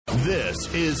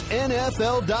This is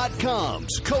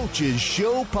NFL.com's Coaches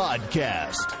Show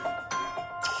podcast.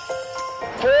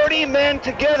 40 men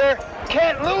together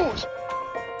can't lose.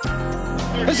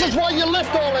 This is why you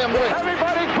lift all them weights.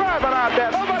 Everybody's driving out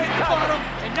there. Nobody touching them.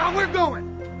 And now we're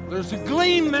going. There's a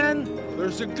gleam, men.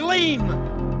 There's a gleam.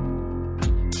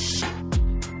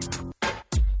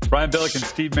 Brian Billick and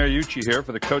Steve Mariucci here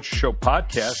for the Coaches Show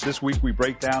podcast. This week we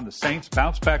break down the Saints'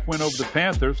 bounce-back win over the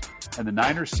Panthers and the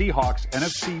Niners-Seahawks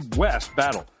NFC West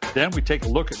battle. Then we take a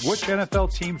look at which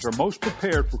NFL teams are most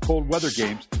prepared for cold weather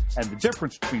games and the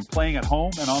difference between playing at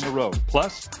home and on the road.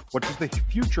 Plus, what does the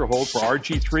future hold for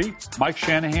RG3, Mike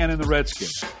Shanahan, and the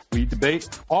Redskins? We debate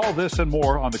all this and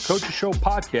more on the Coaches Show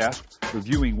podcast,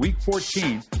 reviewing Week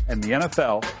 14, and the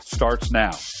NFL starts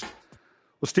now.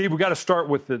 Well, Steve, we got to start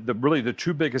with the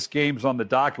two biggest games on the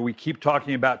docket. We keep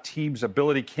talking about teams'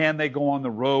 ability. Can they go on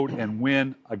the road and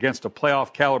win against a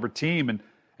playoff caliber team?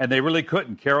 And they really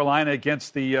couldn't. Carolina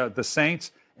against the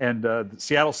Saints, and the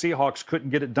Seattle Seahawks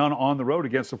couldn't get it done on the road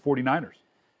against the 49ers.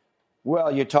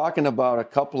 Well, you're talking about a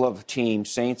couple of teams,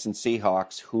 Saints and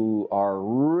Seahawks, who are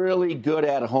really good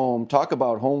at home. Talk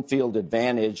about home field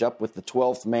advantage up with the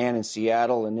 12th man in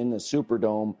Seattle and in the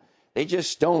Superdome. They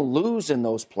just don't lose in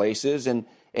those places, and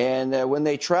when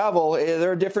they travel,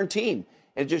 they're a different team.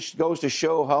 It just goes to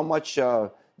show how much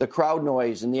the crowd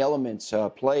noise and the elements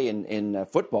play in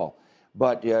football.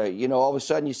 But, all of a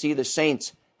sudden you see the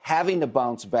Saints having to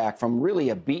bounce back from really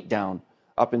a beatdown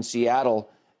up in Seattle.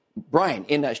 Brian,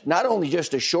 in not only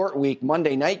just a short week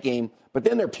Monday night game, but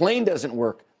then their plane doesn't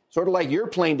work. Sort of like your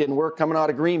plane didn't work coming out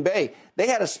of Green Bay. They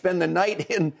had to spend the night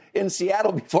in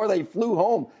Seattle before they flew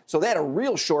home. So they had a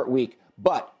real short week.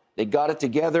 But they got it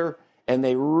together, and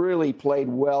they really played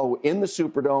well in the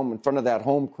Superdome in front of that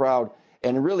home crowd.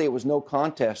 And really it was no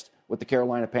contest with the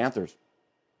Carolina Panthers.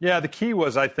 Yeah, the key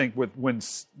was, I think, when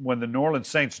the New Orleans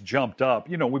Saints jumped up.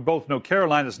 We both know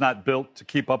Carolina's not built to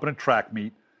keep up in a track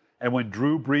meet. And when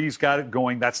Drew Brees got it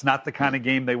going, that's not the kind of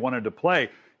game they wanted to play.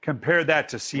 Compare that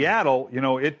to Seattle,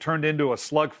 it turned into a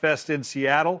slugfest in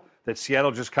Seattle, that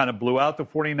Seattle just kind of blew out the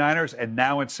 49ers, and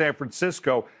now in San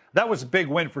Francisco. That was a big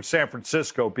win for San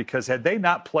Francisco because had they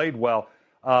not played well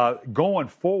going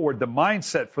forward, the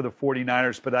mindset for the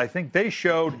 49ers, but I think they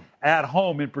showed at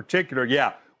home in particular,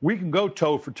 we can go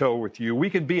toe for toe with you. We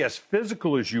can be as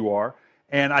physical as you are,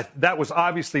 and that was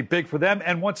obviously big for them.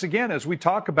 And once again, as we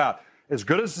talk about, as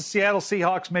good as the Seattle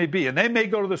Seahawks may be, and they may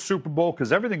go to the Super Bowl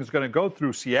because everything is going to go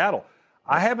through Seattle,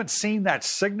 I haven't seen that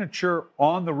signature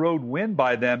on-the-road win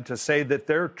by them to say that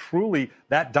they're truly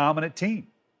that dominant team.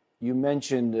 You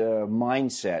mentioned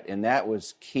mindset, and that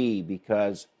was key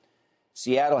because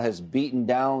Seattle has beaten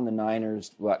down the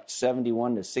Niners,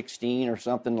 71-16 or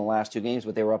something in the last two games,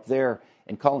 but they were up there,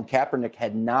 and Colin Kaepernick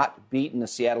had not beaten the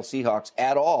Seattle Seahawks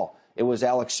at all. It was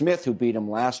Alex Smith who beat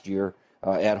him last year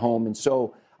at home, and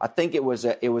so I think it was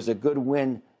a good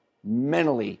win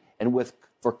mentally and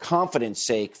for confidence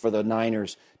sake for the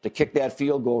Niners to kick that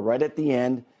field goal right at the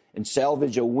end and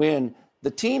salvage a win. The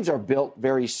teams are built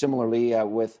very similarly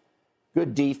with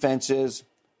good defenses,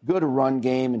 good run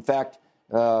game. In fact,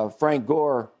 Frank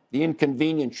Gore, the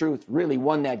inconvenient truth, really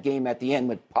won that game at the end,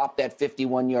 but popped that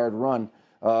 51-yard run,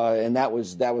 and that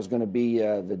was going to be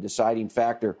the deciding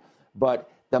factor.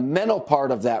 But the mental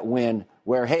part of that win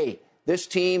where, hey, this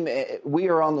team, we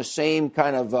are on the same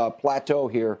kind of plateau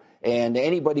here, and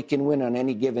anybody can win on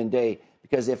any given day.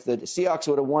 Because if the Seahawks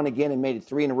would have won again and made it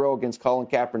 3 in a row against Colin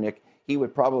Kaepernick, he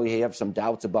would probably have some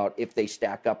doubts about if they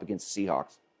stack up against the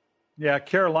Seahawks. Yeah,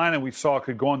 Carolina, we saw,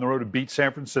 could go on the road and beat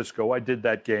San Francisco. I did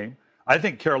that game. I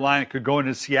think Carolina could go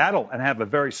into Seattle and have a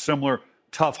very similar,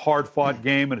 tough, hard-fought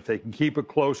game, and if they can keep it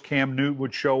close, Cam Newton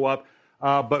would show up.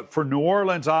 But for New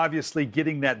Orleans, obviously,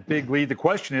 getting that big lead, the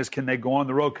question is, can they go on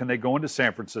the road? Can they go into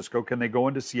San Francisco? Can they go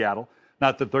into Seattle?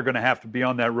 Not that they're going to have to be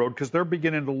on that road because they're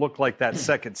beginning to look like that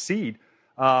second seed.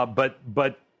 But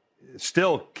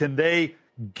still, can they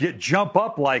jump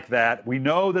up like that? We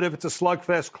know that if it's a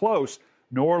slugfest close,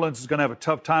 New Orleans is going to have a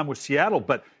tough time with Seattle.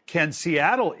 But can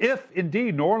Seattle, if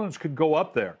indeed New Orleans could go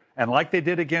up there, and like they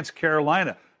did against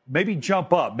Carolina, maybe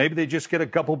jump up. Maybe they just get a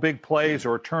couple big plays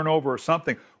or a turnover or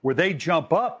something where they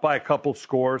jump up by a couple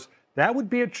scores. That would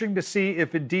be interesting to see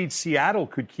if indeed Seattle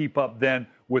could keep up then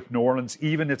with New Orleans,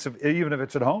 even if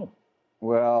it's at home.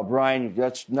 Well, Brian,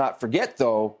 let's not forget,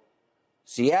 though,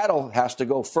 Seattle has to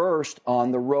go first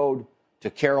on the road to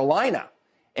Carolina.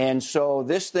 And so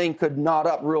this thing could knot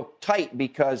up real tight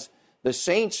because the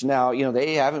Saints now,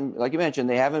 they haven't, like you mentioned,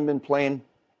 they haven't been playing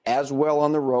as well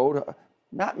on the road.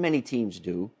 Not many teams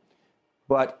do.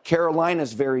 But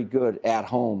Carolina's very good at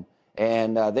home.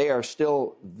 And they are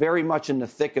still very much in the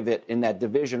thick of it in that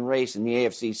division race in the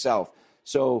AFC South.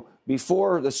 So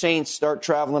before the Saints start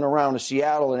traveling around to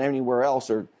Seattle and anywhere else,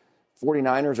 or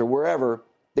 49ers or wherever,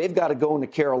 they've got to go into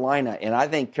Carolina. And I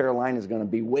think Carolina is going to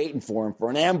be waiting for them for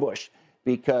an ambush,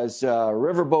 because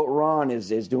Riverboat Ron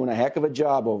is doing a heck of a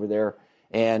job over there.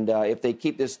 And if they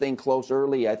keep this thing close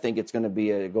early, I think it's going to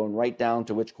be going right down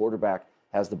to which quarterback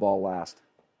has the ball last.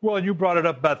 Well, and you brought it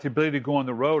up about the ability to go on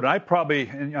the road.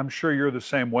 And I'm sure you're the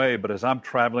same way, but as I'm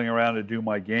traveling around to do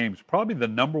my games, probably the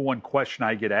number one question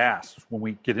I get asked when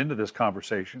we get into this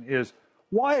conversation is,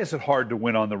 why is it hard to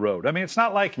win on the road? I mean, it's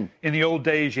not like in the old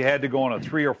days you had to go on a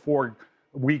 3 or 4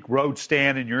 week road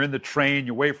stand and you're in the train,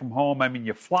 you're away from home. I mean,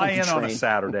 you fly in on a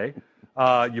Saturday.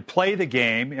 You play the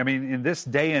game. I mean, in this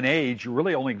day and age, you're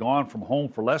really only gone from home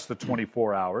for less than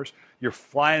 24 hours. You're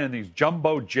flying in these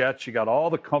jumbo jets. You got all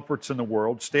the comforts in the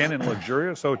world, staying in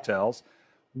luxurious hotels.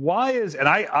 Why is, and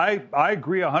I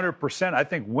agree 100%. I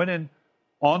think winning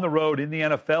on the road in the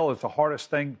NFL is the hardest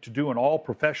thing to do in all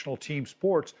professional team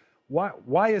sports.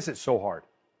 Why is it so hard?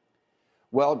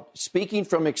 Well, speaking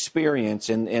from experience,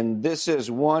 and this is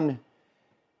one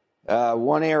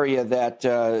area that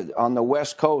on the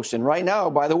West Coast, and right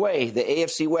now, by the way, the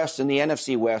AFC West and the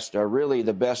NFC West are really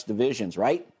the best divisions,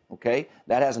 right? Okay,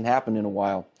 that hasn't happened in a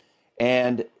while.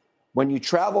 And when you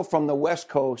travel from the West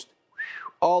Coast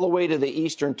all the way to the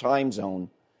Eastern time zone,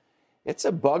 it's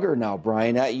a bugger now,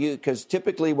 Brian, at you, because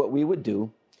typically what we would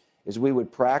do is we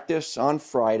would practice on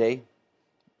Friday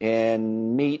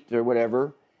and meet or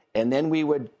whatever, and then we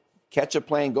would catch a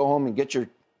plane, go home and get your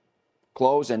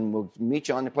clothes, and we'll meet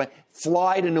you on the plane,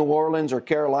 fly to New Orleans or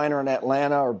Carolina or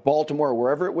Atlanta or Baltimore or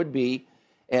wherever it would be,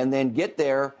 and then get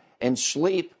there and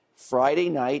sleep Friday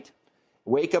night,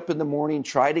 wake up in the morning,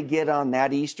 try to get on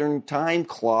that Eastern time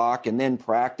clock, and then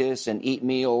practice and eat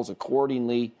meals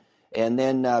accordingly, and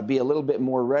then be a little bit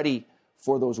more ready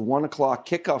for those 1 o'clock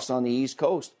kickoffs on the East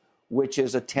Coast, which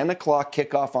is a 10 o'clock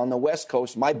kickoff on the West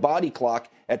Coast, my body clock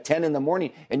at 10 in the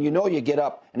morning. And you get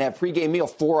up and have pregame meal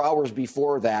 4 hours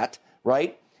before that,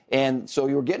 right? And so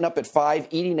you're getting up at 5,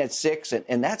 eating at 6,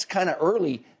 and that's kind of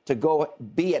early to go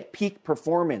be at peak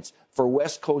performance for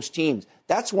West Coast teams.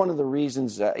 That's one of the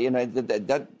reasons,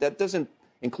 that doesn't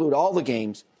include all the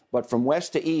games, but from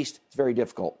west to east, it's very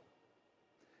difficult.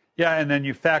 Yeah, and then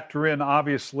you factor in,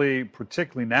 obviously,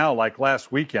 particularly now, like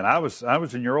last weekend, I was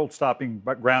in your old stopping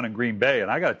ground in Green Bay, and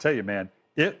I got to tell you, man,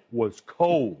 it was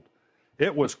cold.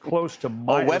 It was close to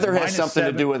minus. Weather has something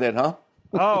to do with it, huh?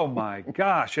 Oh, my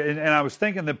gosh. And I was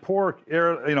thinking the poor,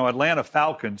 Atlanta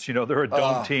Falcons, they're a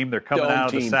dome team. They're coming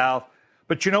out of the South.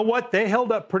 But you know what? They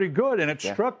held up pretty good. And it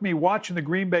struck me watching the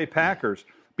Green Bay Packers,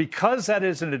 because that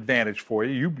is an advantage for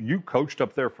you. You coached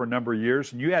up there for a number of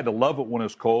years, and you had to love it when it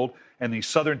was cold, and these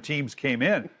southern teams came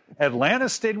in. Atlanta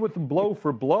stayed with them blow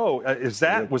for blow. Was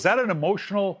that an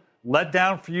emotional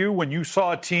letdown for you when you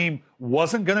saw a team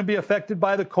wasn't going to be affected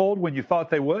by the cold when you thought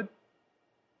they would?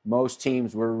 Most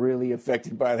teams were really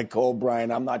affected by the cold,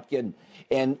 Brian. I'm not kidding.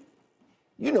 And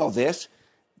you know this.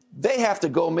 They have to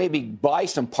go maybe buy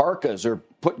some parkas or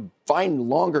find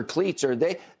longer cleats, or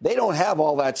they don't have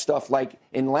all that stuff like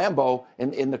in Lambeau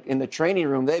in the training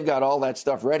room. They've got all that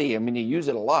stuff ready. I mean, you use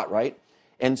it a lot, right?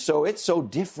 And so it's so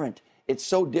different. It's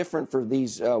so different for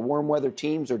these warm weather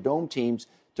teams or dome teams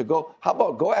to go. How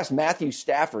about go ask Matthew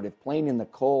Stafford if playing in the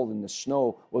cold and the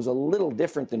snow was a little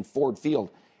different than Ford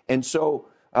Field. And so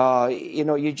and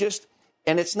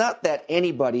it's not that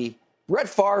anybody. Brett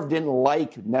Favre didn't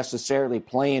like necessarily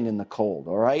playing in the cold,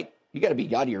 all right? You got to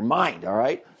be out of your mind, all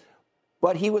right?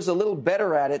 But he was a little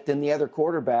better at it than the other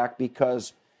quarterback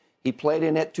because he played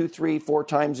in it 2, 3, 4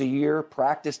 times a year,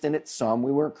 practiced in it some.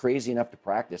 We weren't crazy enough to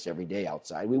practice every day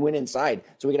outside. We went inside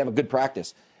so we could have a good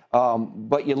practice.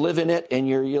 But you live in it, and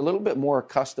you're a little bit more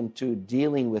accustomed to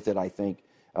dealing with it, I think,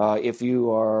 if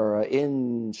you are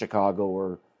in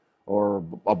Chicago or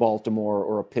a Baltimore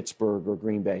or a Pittsburgh or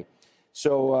Green Bay.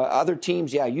 So other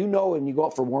teams, and you go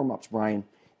out for warm-ups, Brian,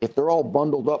 if they're all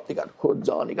bundled up, they got hoods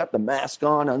on, they got the mask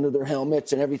on under their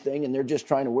helmets and everything, and they're just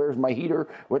trying to, where's my heater?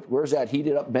 Where's that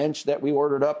heated up bench that we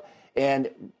ordered up? And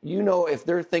if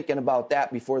they're thinking about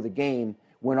that before the game,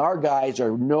 when our guys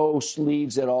are no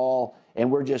sleeves at all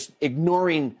and we're just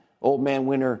ignoring old man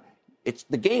winter,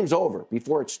 the game's over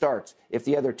before it starts if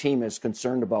the other team is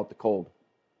concerned about the cold.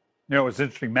 It's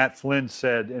interesting. Matt Flynn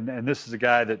said, and this is a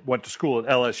guy that went to school at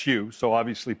LSU, so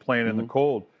obviously playing in the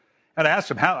cold. And I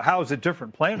asked him, how is it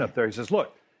different playing up there? He says,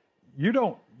 look, you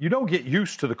don't get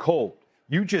used to the cold.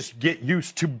 You just get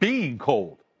used to being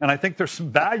cold. And I think there's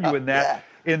some value in that,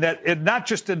 and not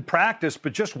just in practice,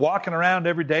 but just walking around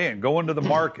every day and going to the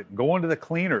market and going to the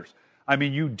cleaners. I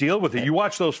mean, you deal with it. You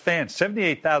watch those fans,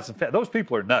 78,000 fans. Those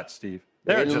people are nuts, Steve.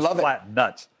 They're just flat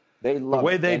nuts. They love the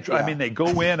way it. they. I mean, they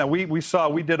go in, and we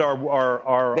did our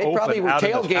They open probably were out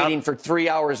tailgating for 3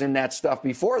 hours in that stuff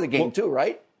before the game too,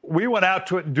 right? We went out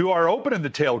to it and do our open in the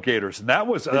tailgaters, and that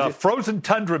was Frozen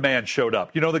Tundra Man showed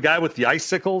up. You know, the guy with the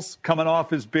icicles coming off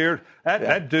his beard?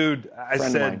 That dude, I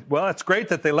said, well, it's great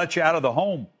that they let you out of the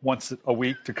home once a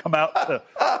week to come out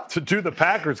to do the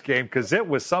Packers game, because it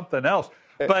was something else.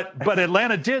 But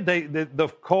Atlanta did.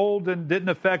 The cold didn't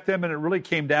affect them, and it really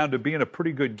came down to being a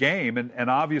pretty good game. And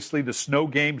obviously the snow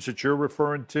games that you're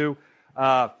referring to,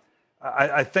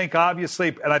 I think obviously,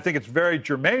 and I think it's very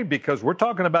germane because we're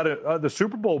talking about the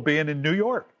Super Bowl being in New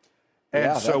York.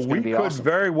 And so we could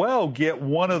very well get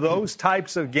one of those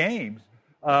types of games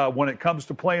when it comes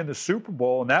to playing the Super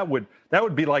Bowl, and that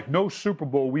would be like no Super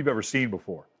Bowl we've ever seen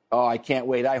before. Oh, I can't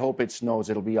wait. I hope it snows.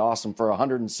 It'll be awesome for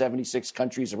 176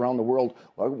 countries around the world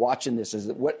watching this.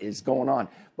 What is going on?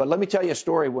 But let me tell you a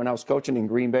story when I was coaching in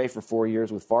Green Bay for 4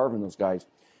 years with Favre and those guys,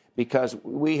 because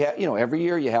we have, every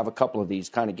year you have a couple of these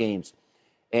kind of games.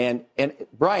 And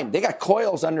Brian, they got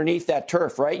coils underneath that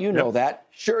turf, right? You know that.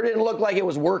 Sure didn't look like it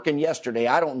was working yesterday.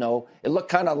 I don't know. It looked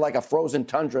kind of like a frozen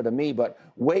tundra to me, but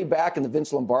way back in the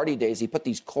Vince Lombardi days, he put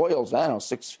these coils,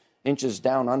 6 inches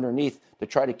down underneath to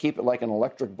try to keep it like an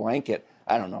electric blanket.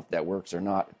 I don't know if that works or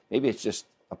not. Maybe it's just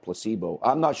a placebo.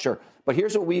 I'm not sure. But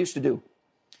here's what we used to do.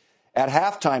 At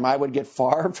halftime, I would get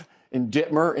Favre and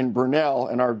Dittmer and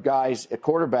Brunell and our guys at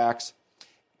quarterbacks,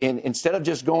 and instead of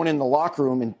just going in the locker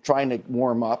room and trying to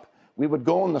warm up, we would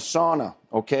go in the sauna,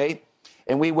 okay?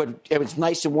 And it was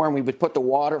nice and warm. We would put the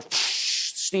water,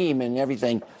 steam and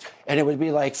everything, and it would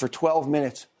be like for 12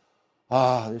 minutes,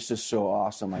 this is so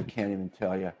awesome. I can't even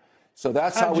tell you. So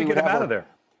that's how we would get out of there.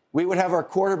 We would have our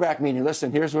quarterback meeting.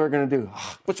 Listen, here's what we're going to do.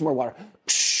 Put some more water.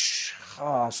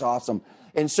 Oh, it's awesome.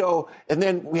 And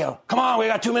then we go, come on, we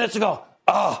got 2 minutes to go.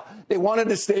 They wanted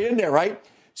to stay in there, right?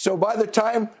 So by the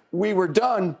time we were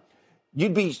done,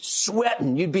 you'd be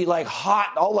sweating. You'd be like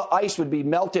hot. All the ice would be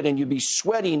melted and you'd be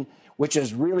sweating, which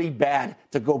is really bad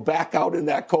to go back out in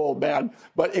that cold, man.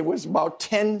 But it was about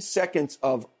 10 seconds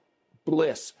of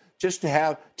bliss. Just to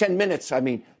have 10 minutes,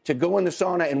 to go in the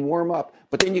sauna and warm up.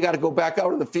 But then you got to go back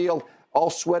out in the field,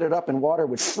 all sweated up, and water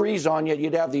would freeze on you.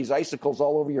 You'd have these icicles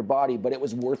all over your body, but it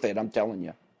was worth it, I'm telling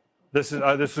you. This is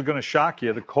going to shock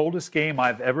you. The coldest game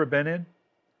I've ever been in,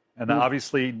 and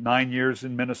obviously 9 years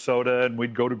in Minnesota, and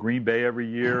we'd go to Green Bay every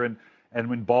year, and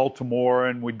in Baltimore,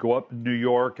 and we'd go up to New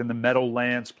York, and the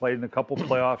Meadowlands, played in a couple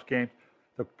playoff games.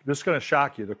 This is going to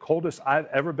shock you. The coldest I've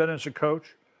ever been as a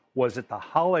coach was at the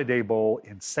Holiday Bowl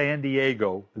in San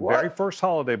Diego, the very first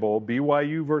Holiday Bowl,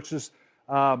 BYU versus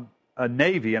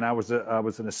Navy, and I was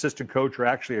an assistant coach, or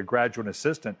actually a graduate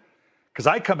assistant, because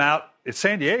I come out, it's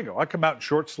San Diego, I come out in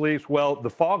short sleeves. Well, the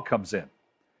fog comes in.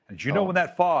 And you know when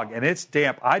that fog, and it's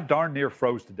damp, I darn near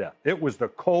froze to death. It was the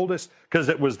coldest, because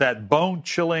it was that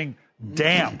bone-chilling,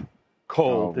 damp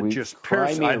cold that just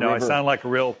pierced. I know, I sound like a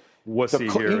real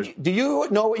wussy here. Do you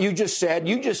know what you just said?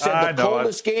 You just said the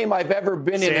coldest game I've ever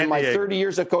been in my 30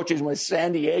 years of coaching was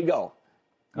San Diego.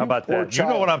 How about that? You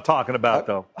know what I'm talking about,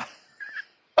 though.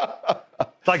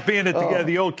 It's like being at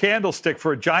the old Candlestick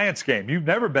for a Giants game. You've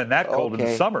never been that cold in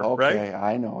the summer, right? Okay,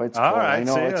 I know it's cold. All right, I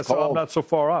know it's so cold. I'm not so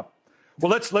far up.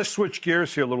 Well, let's switch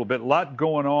gears here a little bit. A lot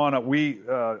going on.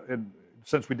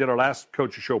 Since we did our last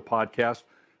Coach's Show podcast,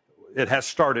 it has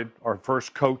started. Our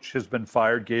first coach has been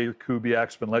fired. Gabe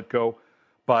Kubiak's been let go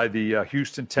by the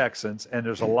Houston Texans, and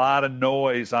there's a lot of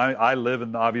noise. I live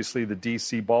in, obviously, the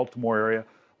D.C., Baltimore area.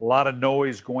 A lot of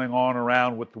noise going on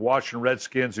around with the Washington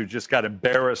Redskins, who just got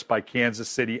embarrassed by Kansas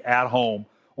City at home.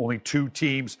 Only 2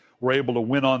 teams were able to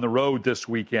win on the road this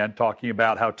weekend, talking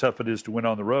about how tough it is to win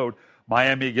on the road.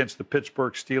 Miami against the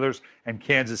Pittsburgh Steelers, and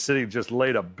Kansas City just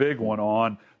laid a big one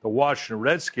on the Washington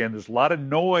Redskins. There's a lot of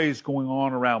noise going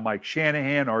on around Mike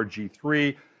Shanahan,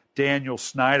 RG3, Daniel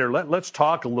Snyder. Let's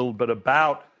talk a little bit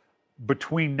about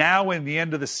between now and the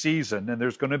end of the season, and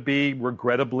there's going to be,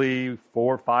 regrettably,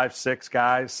 4, 5, 6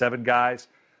 guys, 7 guys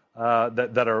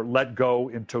that are let go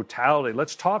in totality.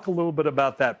 Let's talk a little bit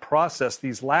about that process,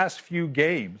 these last few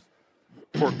games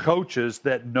for coaches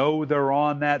that know they're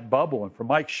on that bubble. And for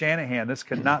Mike Shanahan, this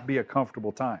cannot be a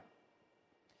comfortable time.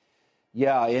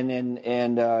 Yeah,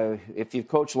 and if you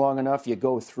coach long enough, you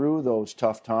go through those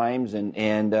tough times,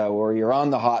 and or you're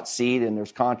on the hot seat and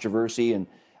there's controversy. And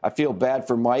I feel bad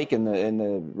for Mike and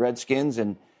the Redskins.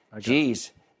 And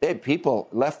geez, people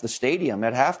left the stadium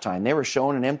at halftime. They were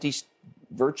showing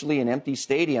virtually an empty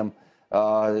stadium.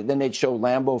 Then they'd show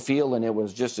Lambeau Field, and it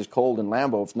was just as cold in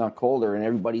Lambeau, if not colder, and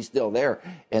everybody's still there.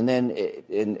 And then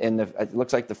it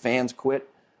looks like the fans quit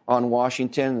on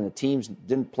Washington, and the teams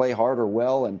didn't play hard or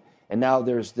well, and now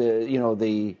there's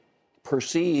the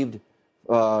perceived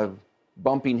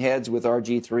bumping heads with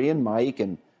RG3 and Mike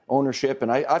and ownership, and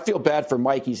I feel bad for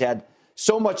Mike. He's had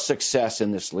so much success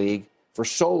in this league for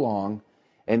so long,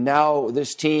 and now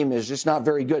this team is just not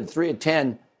very good.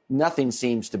 3-10, nothing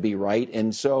seems to be right,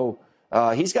 and so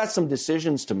he's got some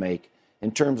decisions to make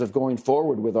in terms of going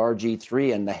forward with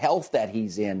RG3 and the health that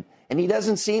he's in, and he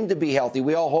doesn't seem to be healthy.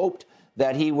 We all hoped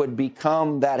that he would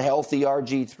become that healthy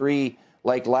RG3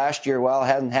 like last year. Well, it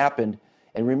hasn't happened.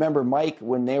 And remember, Mike,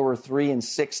 when they were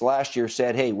 3-6 last year,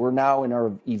 said, hey, we're now in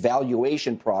our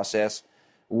evaluation process,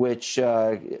 which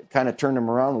kind of turned them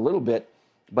around a little bit.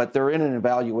 But they're in an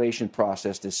evaluation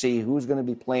process to see who's going to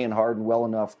be playing hard and well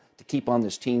enough to keep on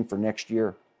this team for next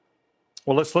year.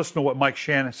 Well, let's listen to what Mike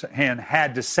Shanahan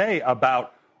had to say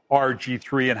about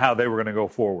RG3 and how they were going to go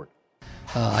forward.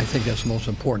 I think that's the most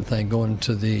important thing going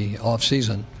into the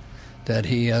offseason, that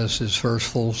he has his first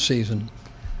full season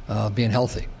being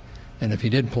healthy. And if he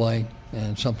did play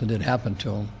and something did happen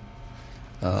to him,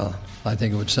 I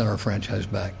think it would set our franchise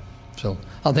back. So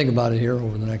I'll think about it here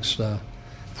over the next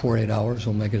 48 hours.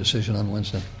 We'll make a decision on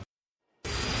Wednesday.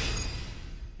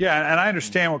 Yeah, and I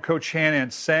understand what Coach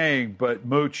Shanahan's saying, but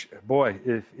Mooch, boy,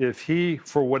 if he,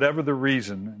 for whatever the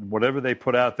reason, whatever they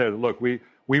put out there, look, we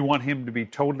want him to be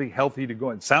totally healthy to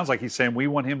go. It sounds like he's saying we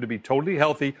want him to be totally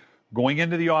healthy going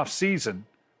into the offseason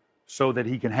so that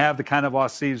he can have the kind of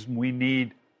offseason we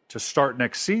need to start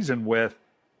next season with.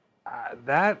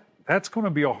 That's going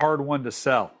to be a hard one to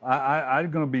sell.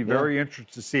 I'm going to be very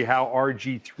interested to see how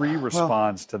RG3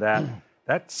 responds to that.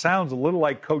 That sounds a little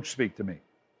like coach speak to me.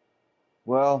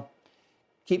 Well,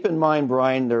 keep in mind,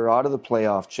 Brian, they're out of the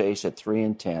playoff chase at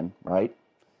 3-10, right?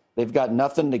 They've got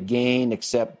nothing to gain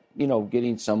except,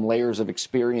 getting some layers of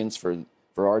experience for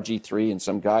RG3 and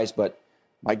some guys. But,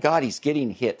 my God, he's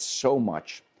getting hit so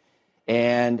much.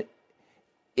 And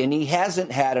he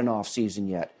hasn't had an offseason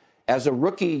yet. As a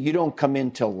rookie, you don't come in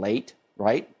till late,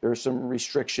 right? There are some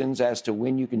restrictions as to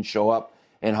when you can show up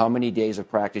and how many days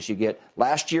of practice you get.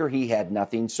 Last year, he had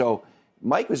nothing. So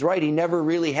Mike was right. He never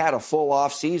really had a full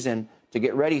off season to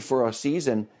get ready for a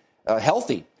season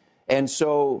healthy. And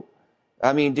so,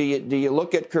 I mean, do you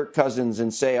look at Kirk Cousins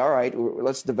and say, all right,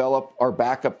 let's develop our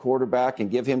backup quarterback and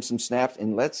give him some snaps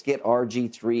and let's get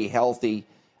RG3 healthy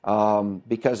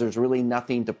because there's really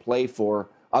nothing to play for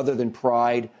other than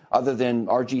pride, other than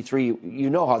RG3. You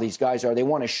know how these guys are. They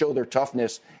want to show their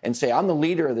toughness and say, I'm the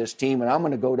leader of this team, and I'm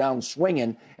going to go down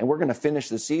swinging, and we're going to finish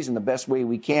the season the best way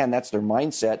we can. That's their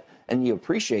mindset, and you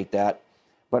appreciate that.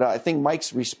 But I think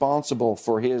Mike's responsible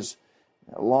for his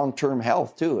long-term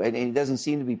health, too, and he doesn't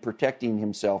seem to be protecting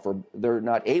himself, or they're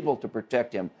not able to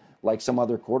protect him like some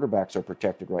other quarterbacks are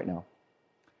protected right now.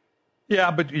 Yeah,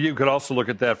 but you could also look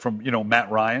at that from, Matt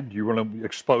Ryan. Do you want to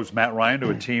expose Matt Ryan to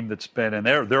a team that's been in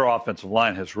there? Their offensive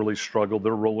line has really struggled.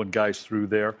 They're rolling guys through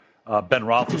there. Ben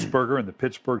Roethlisberger and the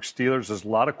Pittsburgh Steelers, there's a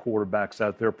lot of quarterbacks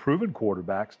out there, proven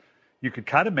quarterbacks. You could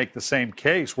kind of make the same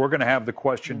case. We're going to have the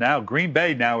question now. Green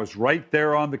Bay now is right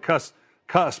there on the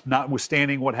cusp,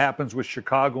 notwithstanding what happens with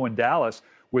Chicago and Dallas.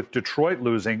 With Detroit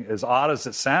losing, as odd as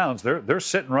it sounds, they're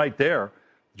sitting right there,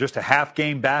 just a half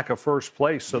game back of first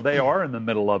place, so they are in the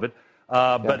middle of it.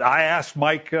 But I asked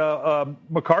Mike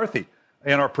McCarthy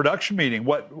in our production meeting,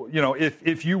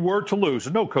 if you were to lose,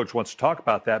 and no coach wants to talk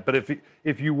about that, but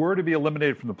if you were to be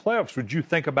eliminated from the playoffs, would you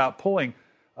think about pulling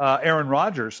Aaron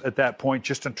Rodgers at that point,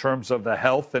 just in terms of the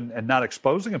health and not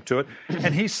exposing him to it?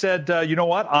 And he said, you know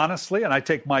what, honestly, and I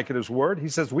take Mike at his word, he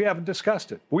says, we haven't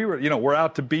discussed it. We're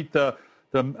out to beat the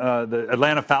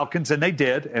Atlanta Falcons, and they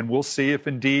did, and we'll see if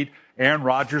indeed Aaron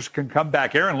Rodgers can come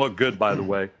back. Aaron looked good, by the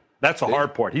way. That's a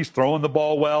hard part. He's throwing the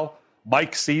ball well.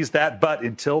 Mike sees that, but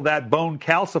until that bone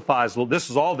calcifies, well, this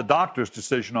is all the doctor's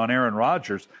decision on Aaron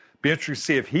Rodgers. Be interesting to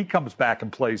see if he comes back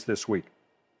and plays this week.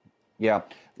 Yeah.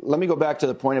 Let me go back to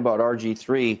the point about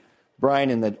RG3, Brian,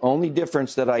 and the only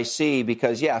difference that I see,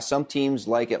 because, some teams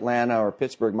like Atlanta or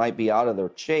Pittsburgh might be out of their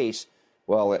chase.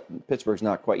 Well, Pittsburgh's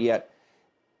not quite yet.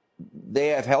 They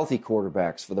have healthy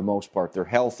quarterbacks for the most part. They're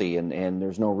healthy, and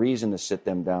there's no reason to sit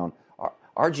them down.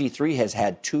 RG3 has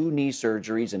had 2 knee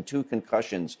surgeries and 2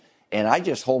 concussions, and I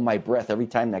just hold my breath every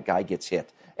time that guy gets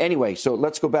hit. Anyway, so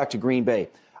let's go back to Green Bay.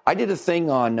 I did a thing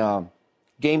on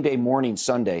game day morning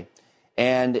Sunday,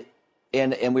 and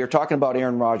we were talking about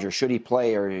Aaron Rodgers. Should he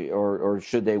play or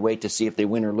should they wait to see if they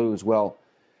win or lose? Well,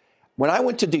 when I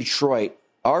went to Detroit,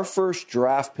 our first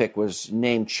draft pick was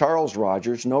named Charles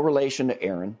Rodgers, no relation to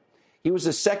Aaron. He was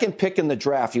the second pick in the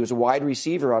draft. He was a wide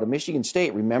receiver out of Michigan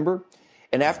State, remember?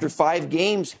 And after 5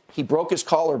 games, he broke his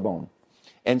collarbone.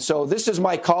 And so this is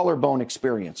my collarbone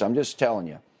experience. I'm just telling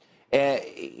you.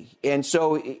 And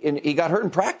so he got hurt in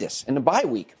practice in the bye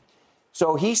week.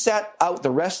 So he sat out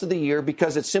the rest of the year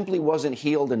because it simply wasn't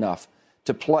healed enough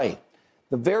to play.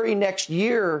 The very next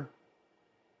year,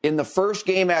 in the first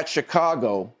game at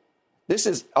Chicago, this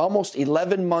is almost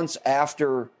 11 months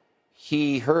after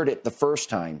he hurt it the first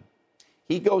time.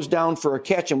 He goes down for a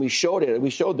catch, and we showed it. We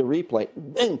showed the replay,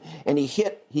 and he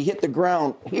hit the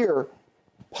ground here,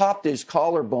 popped his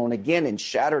collarbone again, and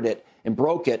shattered it and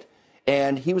broke it,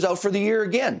 and he was out for the year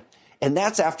again. And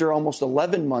that's after almost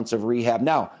 11 months of rehab.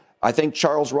 Now, I think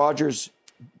Charles Rogers'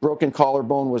 broken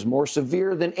collarbone was more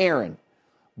severe than Aaron,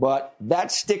 but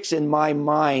that sticks in my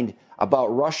mind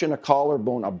about rushing a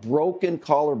collarbone, a broken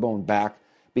collarbone back,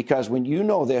 because when you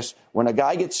know this, when a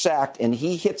guy gets sacked and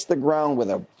he hits the ground with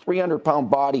a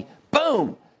 300-pound body,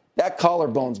 boom, that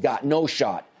collarbone's got no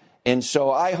shot. And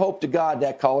so I hope to God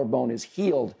that collarbone is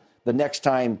healed the next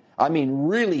time, I mean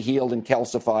really healed and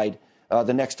calcified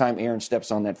the next time Aaron steps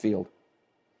on that field.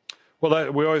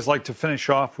 Well, we always like to finish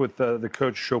off with the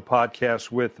Coach Show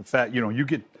podcast with the fact, you're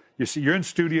in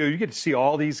studio, you get to see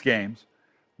all these games.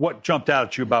 What jumped out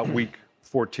at you about Week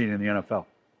 14 in the NFL?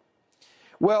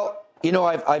 Well,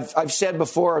 I've said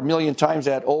before a million times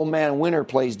that old man Winter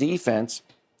plays defense,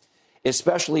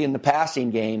 especially in the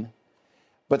passing game.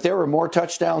 But there were more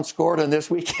touchdowns scored on this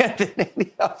weekend than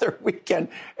any other weekend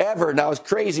ever. Now, it's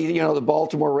crazy, the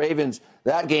Baltimore Ravens,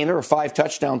 that game, there were 5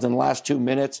 touchdowns in the last 2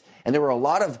 minutes, and there were a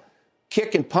lot of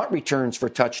kick and punt returns for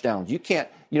touchdowns. You can't,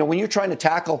 when you're trying to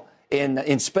tackle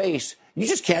in space, you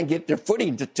just can't get their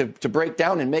footing to break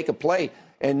down and make a play.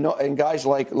 And guys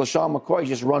like LaShawn McCoy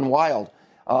just run wild.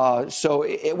 So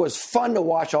it was fun to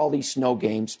watch all these snow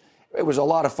games. It was a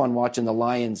lot of fun watching the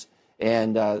Lions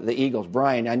and the Eagles.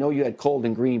 Brian, I know you had cold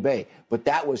in Green Bay, but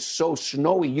that was so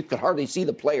snowy you could hardly see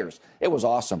the players. It was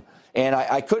awesome. And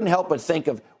I couldn't help but think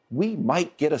of, we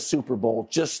might get a Super Bowl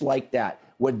just like that.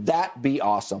 Would that be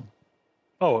awesome?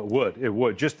 Oh, it would. It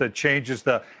would. Just the changes,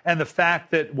 and the fact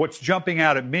that what's jumping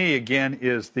out at me again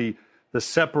is the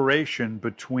separation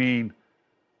between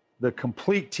the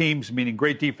complete teams, meaning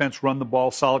great defense, run the ball,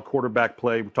 solid quarterback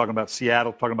play. We're talking about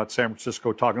Seattle, talking about San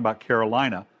Francisco, talking about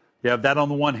Carolina. You have that on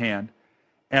the one hand.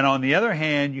 And on the other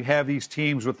hand, you have these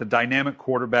teams with the dynamic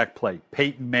quarterback play.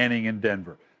 Peyton Manning in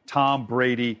Denver, Tom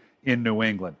Brady in New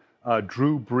England,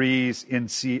 Drew Brees in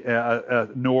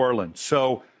New Orleans.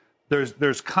 So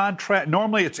there's contrast.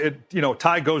 Normally,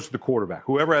 tie goes to the quarterback,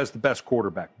 whoever has the best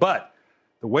quarterback. But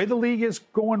the way the league is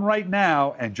going right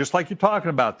now, and just like you're talking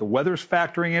about, the weather's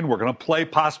factoring in. We're going to play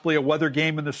possibly a weather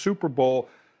game in the Super Bowl.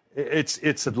 It's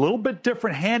a little bit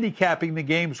different handicapping the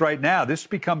games right now. This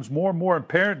becomes more and more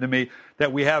apparent to me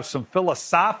that we have some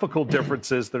philosophical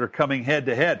differences that are coming head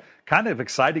to head. Kind of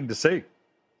exciting to see.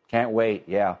 Can't wait,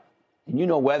 yeah.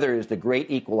 And weather is the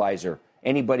great equalizer.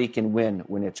 Anybody can win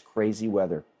when it's crazy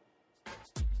weather.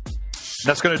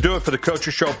 That's going to do it for the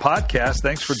Coaches Show podcast.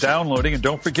 Thanks for downloading, and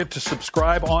don't forget to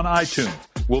subscribe on iTunes.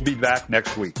 We'll be back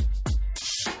next week.